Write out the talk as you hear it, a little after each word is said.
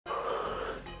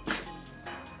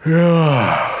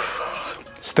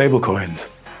Stablecoins.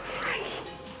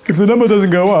 If the number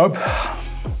doesn't go up,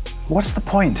 what's the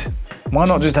point? Why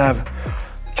not just have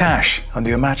cash under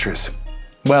your mattress?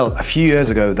 Well, a few years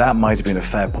ago, that might have been a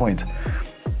fair point.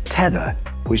 Tether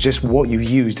was just what you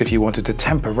used if you wanted to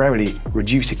temporarily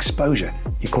reduce exposure.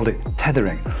 You called it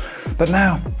tethering. But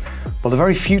now, well, the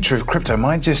very future of crypto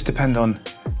might just depend on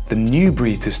the new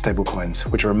breeds of stablecoins,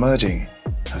 which are emerging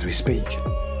as we speak.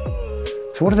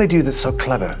 So what do they do that's so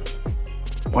clever?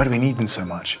 Why do we need them so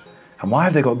much? And why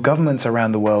have they got governments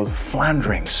around the world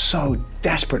floundering so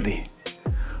desperately?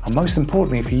 And most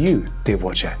importantly for you, dear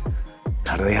watcher,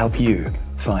 how do they help you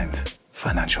find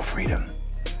financial freedom?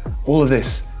 All of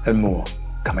this and more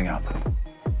coming up.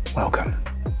 Welcome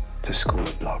to School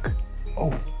of Block.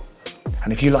 Oh,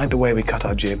 and if you like the way we cut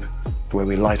our jib, the way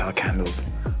we light our candles,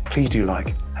 please do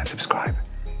like and subscribe.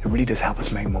 It really does help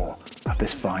us make more of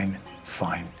this fine,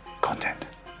 fine content.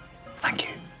 Thank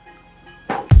you.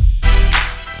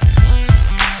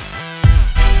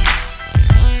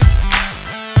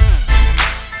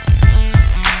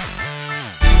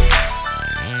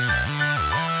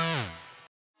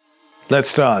 Let's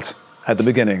start at the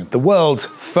beginning. The world's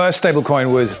first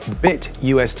stablecoin was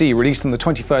BitUSD, released on the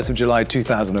 21st of July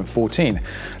 2014.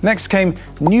 Next came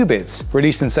Nubits,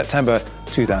 released in September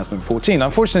 2014.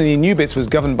 Unfortunately, Nubits was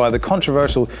governed by the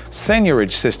controversial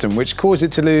seigniorage system, which caused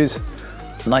it to lose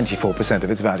 94%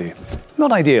 of its value.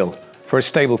 Not ideal for a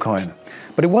stablecoin.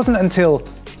 But it wasn't until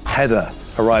Tether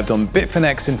arrived on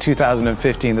Bitfinex in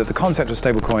 2015 that the concept of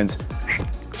stablecoins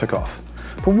took off.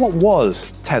 But what was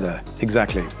Tether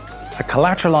exactly? A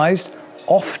collateralized,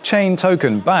 off-chain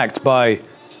token backed by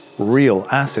real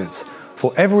assets.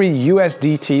 For every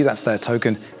USDT, that's their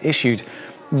token, issued,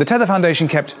 the Tether Foundation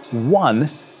kept $1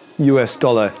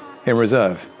 in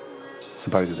reserve,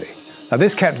 supposedly. Now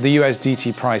this kept the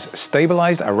USDT price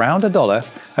stabilized around $1,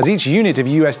 as each unit of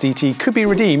USDT could be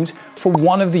redeemed for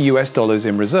 $1 of the US dollars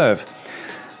in reserve.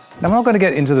 Now we're not going to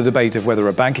get into the debate of whether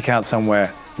a bank account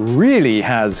somewhere really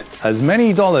has as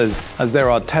many dollars as there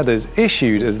are tethers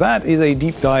issued, as that is a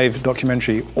deep dive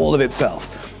documentary all of itself.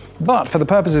 But for the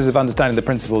purposes of understanding the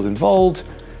principles involved,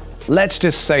 let's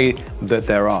just say that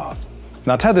there are.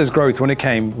 Now Tether's growth when it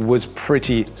came was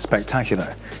pretty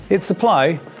spectacular. Its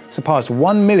supply surpassed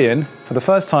 1 million for the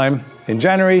first time in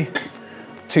January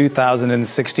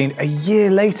 2016. A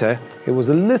year later, it was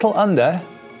a little under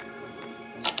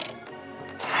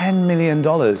 $10 million.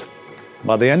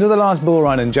 By the end of the last bull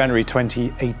run in January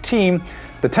 2018,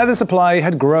 the Tether supply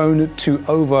had grown to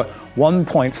over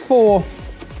 $1.4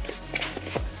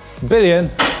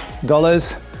 billion.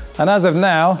 And as of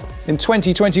now, in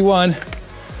 2021,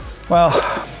 well,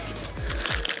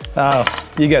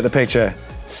 you get the picture,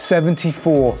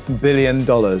 $74 billion.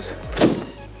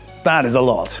 That is a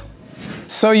lot.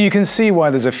 So you can see why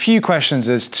there's a few questions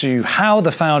as to how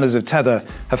the founders of Tether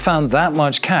have found that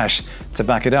much cash to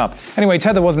back it up. Anyway,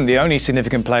 Tether wasn't the only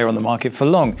significant player on the market for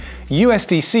long.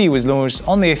 USDC was launched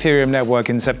on the Ethereum network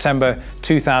in September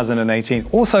 2018,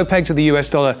 also pegged to the US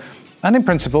dollar and in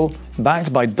principle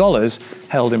backed by dollars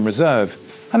held in reserve.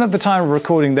 And at the time of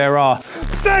recording, there are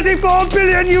 34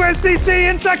 billion USDC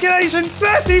in circulation!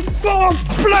 34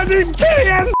 bloody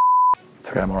billion! It's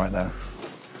okay, I'm all right now.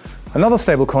 Another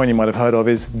stablecoin you might have heard of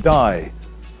is DAI.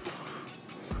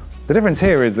 The difference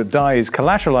here is that DAI is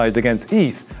collateralized against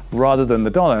ETH rather than the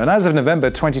dollar. And as of November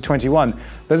 2021,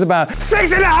 there's about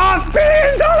 $6.5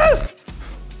 billion!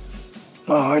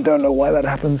 Oh, I don't know why that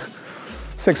happens.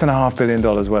 $6.5 billion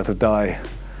worth of DAI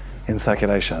in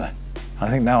circulation. I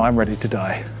think now I'm ready to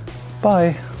die.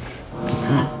 Bye.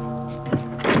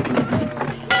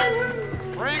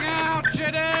 Bring out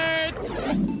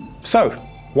Jaden! So,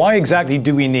 why exactly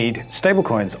do we need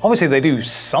stablecoins? Obviously they do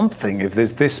something if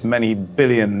there's this many $1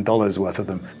 billion worth of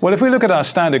them. Well, if we look at our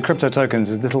standard crypto tokens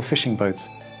as little fishing boats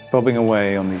bobbing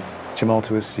away on the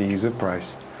tumultuous seas of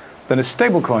price, then a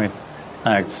stablecoin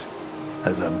acts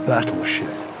as a battleship.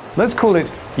 Let's call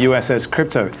it USS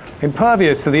Crypto,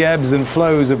 impervious to the ebbs and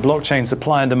flows of blockchain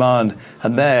supply and demand,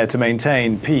 and there to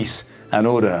maintain peace and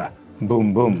order.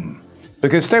 Boom, boom.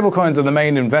 Because stablecoins are the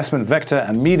main investment vector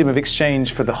and medium of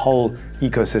exchange for the whole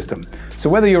ecosystem. So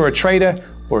whether you're a trader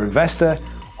or investor,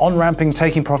 on-ramping,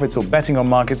 taking profits, or betting on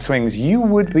market swings, you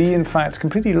would be in fact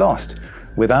completely lost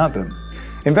without them.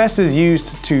 Investors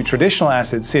used to traditional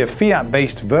assets see a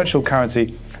fiat-based virtual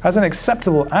currency as an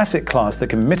acceptable asset class that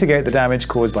can mitigate the damage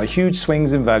caused by huge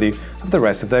swings in value of the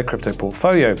rest of their crypto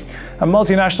portfolio. And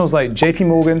multinationals like JP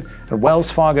Morgan and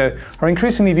Wells Fargo are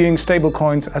increasingly viewing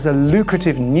stablecoins as a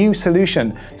lucrative new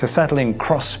solution to settling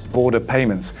cross-border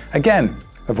payments. Again,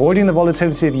 avoiding the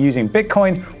volatility of using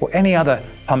Bitcoin or any other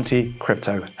pumpty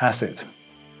crypto asset.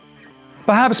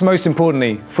 perhaps most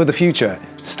importantly for the future,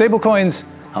 stablecoins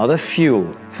are the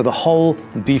fuel for the whole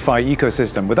DeFi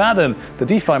ecosystem. Without them, the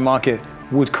DeFi market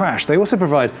would crash. They also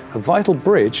provide a vital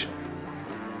bridge,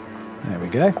 there we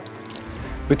go,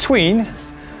 between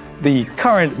the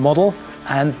current model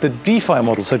and the DeFi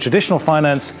model, so traditional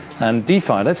finance and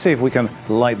DeFi. Let's see if we can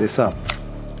light this up.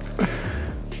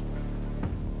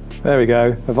 There we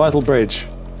go, a vital bridge.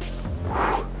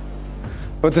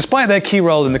 But despite their key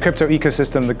role in the crypto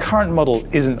ecosystem, the current model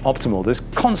isn't optimal. There's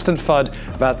constant FUD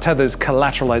about Tether's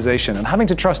collateralization, and having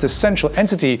to trust a central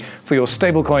entity for your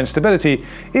stablecoin stability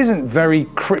isn't very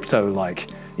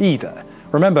crypto-like either.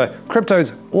 Remember,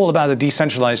 crypto's all about a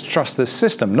decentralized trustless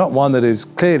system, not one that is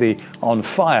clearly on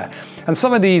fire. And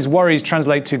some of these worries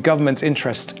translate to governments'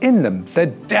 interests in them. They're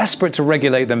desperate to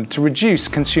regulate them to reduce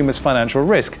consumers' financial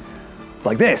risk.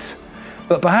 Like this.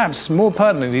 But perhaps more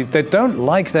pertinently, they don't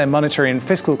like their monetary and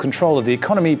fiscal control of the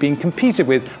economy being competed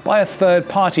with by a third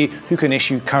party who can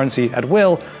issue currency at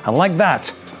will, and like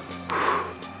that,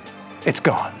 it's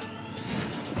gone.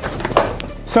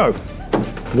 So,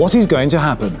 what is going to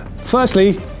happen?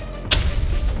 Firstly,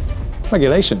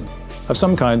 regulation of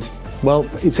some kind. Well,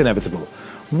 it's inevitable.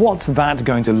 What's that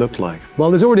going to look like? Well,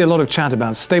 there's already a lot of chat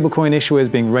about stablecoin issuers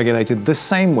being regulated the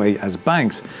same way as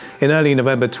banks. In early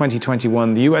November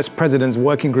 2021, the US President's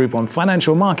Working Group on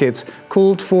Financial Markets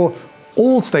called for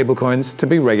all stablecoins to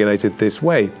be regulated this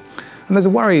way. And there's a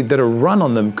worry that a run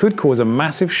on them could cause a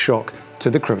massive shock to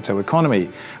the crypto economy.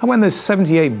 And when there's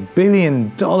 $78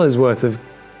 billion worth of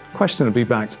questionably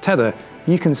backed Tether,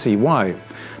 you can see why.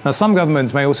 Now, some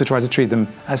governments may also try to treat them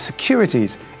as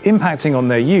securities, impacting on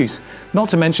their use, not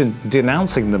to mention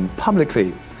denouncing them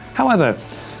publicly. However,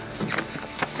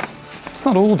 it's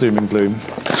not all doom and gloom.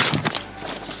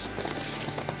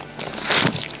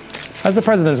 As the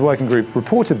President's Working Group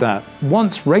reported that,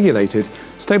 once regulated,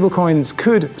 stablecoins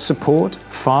could support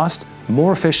fast,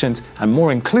 more efficient, and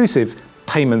more inclusive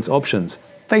payments options.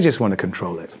 They just want to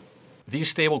control it.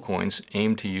 These stablecoins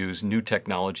aim to use new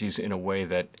technologies in a way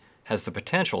that has the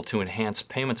potential to enhance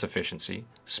payments efficiency,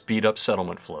 speed up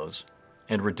settlement flows,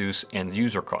 and reduce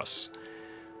end-user costs.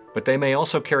 But they may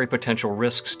also carry potential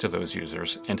risks to those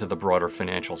users and to the broader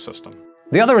financial system.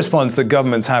 The other response that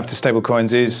governments have to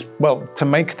stablecoins is, well, to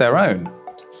make their own.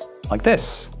 Like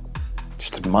this.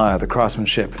 Just admire the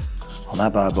craftsmanship on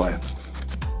that bad boy.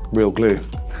 Real glue.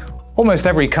 Almost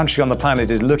every country on the planet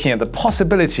is looking at the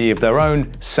possibility of their own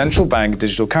central bank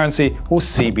digital currency, or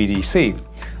CBDC.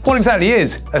 What exactly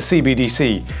is a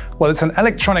CBDC? Well, it's an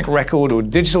electronic record or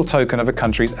digital token of a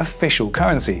country's official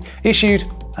currency, issued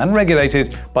and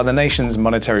regulated by the nation's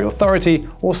monetary authority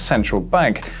or central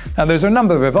bank. Now, there's a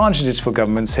number of advantages for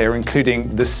governments here,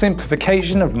 including the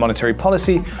simplification of monetary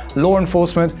policy, law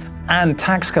enforcement, and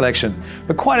tax collection,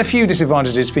 but quite a few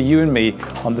disadvantages for you and me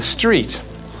on the street.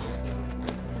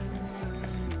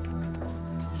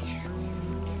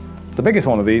 The biggest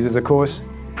one of these is, of course,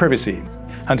 privacy.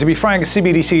 And to be frank,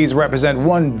 CBDCs represent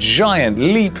one giant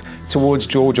leap towards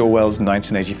George Orwell's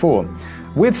 1984.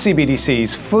 With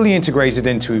CBDCs fully integrated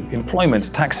into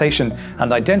employment, taxation,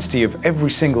 and identity of every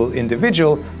single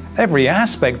individual, every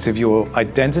aspect of your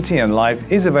identity and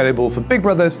life is available for Big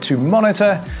Brother to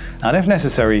monitor and, if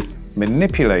necessary,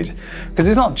 manipulate. Because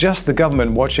it's not just the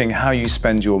government watching how you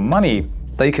spend your money,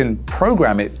 they can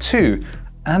program it too,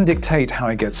 and dictate how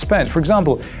it gets spent. For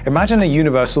example, imagine a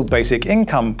universal basic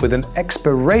income with an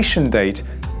expiration date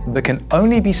that can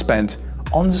only be spent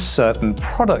on certain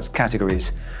product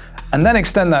categories, and then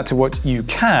extend that to what you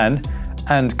can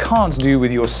and can't do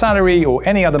with your salary or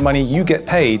any other money you get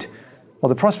paid. Well,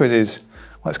 the prospect is,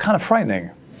 well, it's kind of frightening.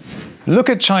 Look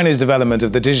at China's development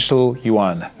of the digital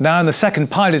yuan. Now in the second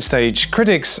pilot stage,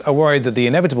 critics are worried that the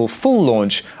inevitable full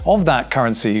launch of that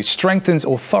currency strengthens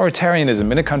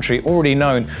authoritarianism in a country already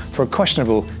known for a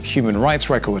questionable human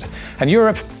rights record. And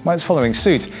Europe, well, it's following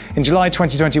suit. In July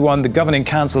 2021, the Governing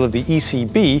Council of the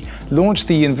ECB launched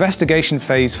the investigation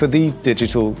phase for the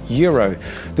digital euro.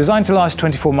 Designed to last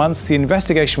 24 months, the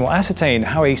investigation will ascertain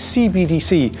how a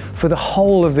CBDC for the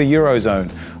whole of the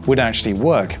Eurozone would actually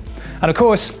work. And of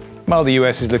course, well, the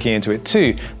US is looking into it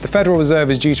too. The Federal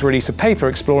Reserve is due to release a paper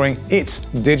exploring its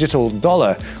digital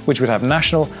dollar, which would have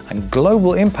national and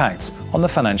global impacts on the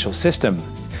financial system.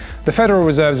 The Federal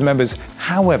Reserve's members,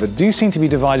 however, do seem to be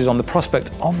divided on the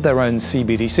prospect of their own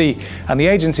CBDC, and the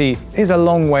agency is a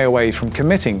long way away from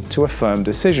committing to a firm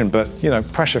decision, but,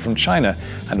 pressure from China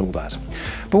and all that.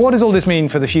 But what does all this mean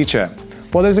for the future?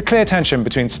 Well, there's a clear tension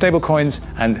between stablecoins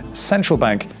and central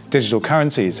bank digital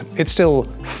currencies. It's still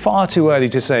far too early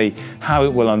to say how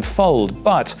it will unfold,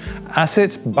 but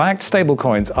asset-backed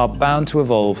stablecoins are bound to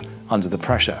evolve under the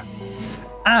pressure.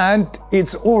 And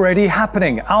it's already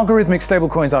happening. Algorithmic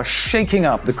stablecoins are shaking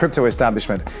up the crypto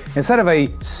establishment. Instead of a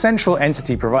central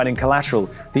entity providing collateral,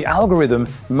 the algorithm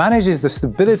manages the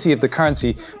stability of the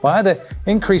currency by either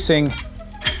increasing,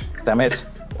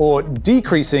 or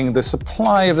decreasing the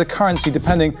supply of the currency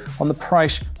depending on the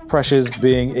price pressures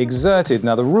being exerted.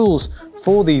 Now, the rules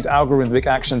for these algorithmic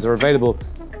actions are available,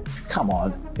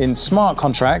 in smart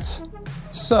contracts.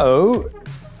 So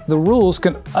the rules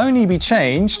can only be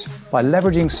changed by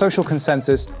leveraging social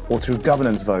consensus or through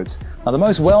governance votes. Now, the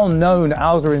most well-known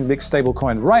algorithmic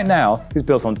stablecoin right now is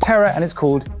built on Tether and it's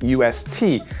called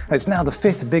UST. It's now the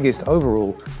 5th biggest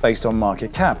overall based on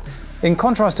market cap. In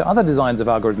contrast to other designs of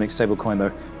algorithmic stablecoin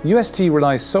though, UST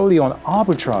relies solely on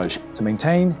arbitrage to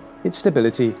maintain its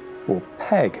stability or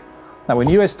peg. Now, when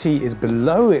UST is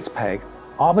below its peg,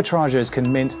 arbitrageurs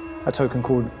can mint a token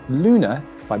called Luna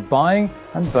by buying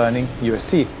and burning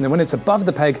UST. And then when it's above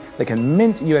the peg, they can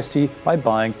mint UST by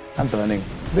buying and burning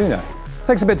Luna.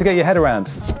 Takes a bit to get your head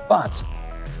around, but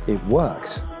it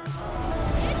works.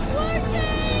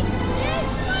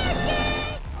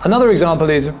 Another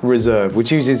example is Reserve,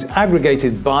 which uses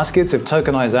aggregated baskets of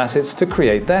tokenized assets to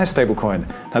create their stablecoin.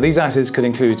 Now, these assets could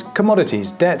include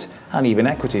commodities, debt, and even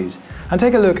equities. And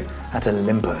take a look at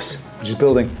Olympus, which is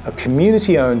building a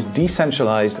community-owned,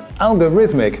 decentralized,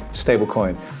 algorithmic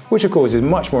stablecoin, which of course is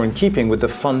much more in keeping with the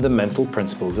fundamental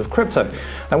principles of crypto.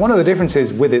 Now, one of the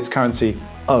differences with its currency,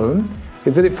 Ohm,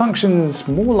 is that it functions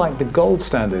more like the gold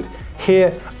standard.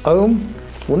 Here, Ohm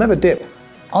will never dip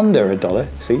under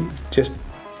 $1, see,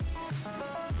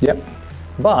 Yep,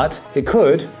 but it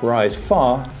could rise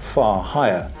far, far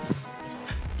higher.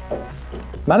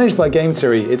 Managed by game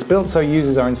theory, it's built so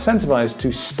users are incentivized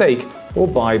to stake or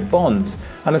buy bonds,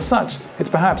 and as such, it's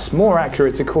perhaps more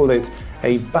accurate to call it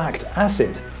a backed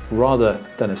asset rather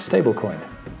than a stablecoin.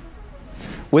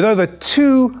 With over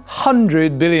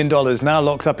 $200 billion now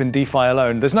locked up in DeFi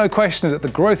alone, there's no question that the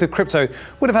growth of crypto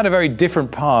would have had a very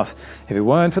different path if it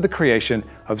weren't for the creation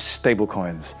of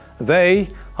stablecoins.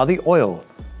 They are the oil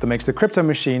that makes the crypto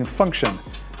machine function.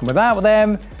 And without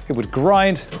them, it would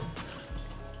grind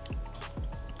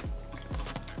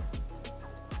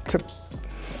to...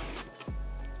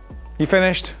 You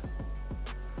finished?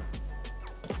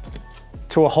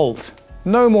 To a halt.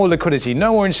 No more liquidity,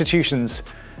 no more institutions.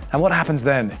 And what happens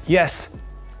then? Yes,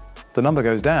 the number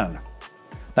goes down.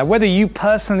 Now, whether you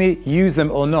personally use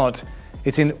them or not,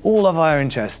 it's in all of our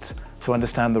interests to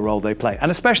understand the role they play, and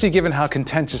especially given how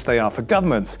contentious they are for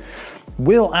governments.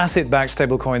 Will asset-backed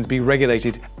stablecoins be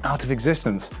regulated out of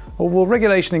existence? Or will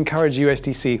regulation encourage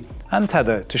USDC and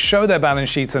Tether to show their balance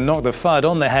sheets and knock the FUD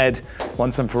on the head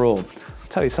once and for all? I'll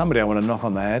tell you somebody I want to knock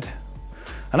on the head.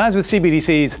 And as with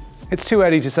CBDCs, it's too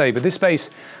early to say, but this space,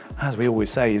 as we always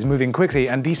say, is moving quickly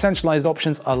and decentralized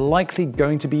options are likely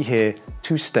going to be here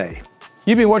to stay.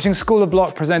 You've been watching School of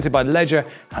Block presented by Ledger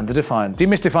and The Defiant,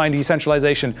 demystifying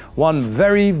decentralization one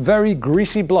very, very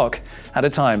greasy block at a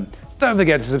time. Don't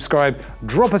forget to subscribe,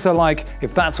 drop us a like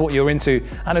if that's what you're into,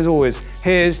 and as always,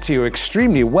 here's to your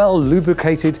extremely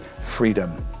well-lubricated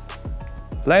freedom.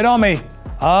 Lay it on me.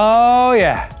 Oh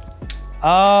yeah.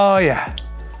 Oh yeah.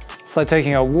 It's like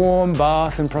taking a warm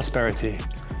bath in prosperity.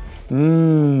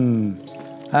 And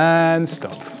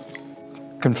stop.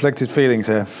 Conflicted feelings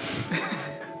here.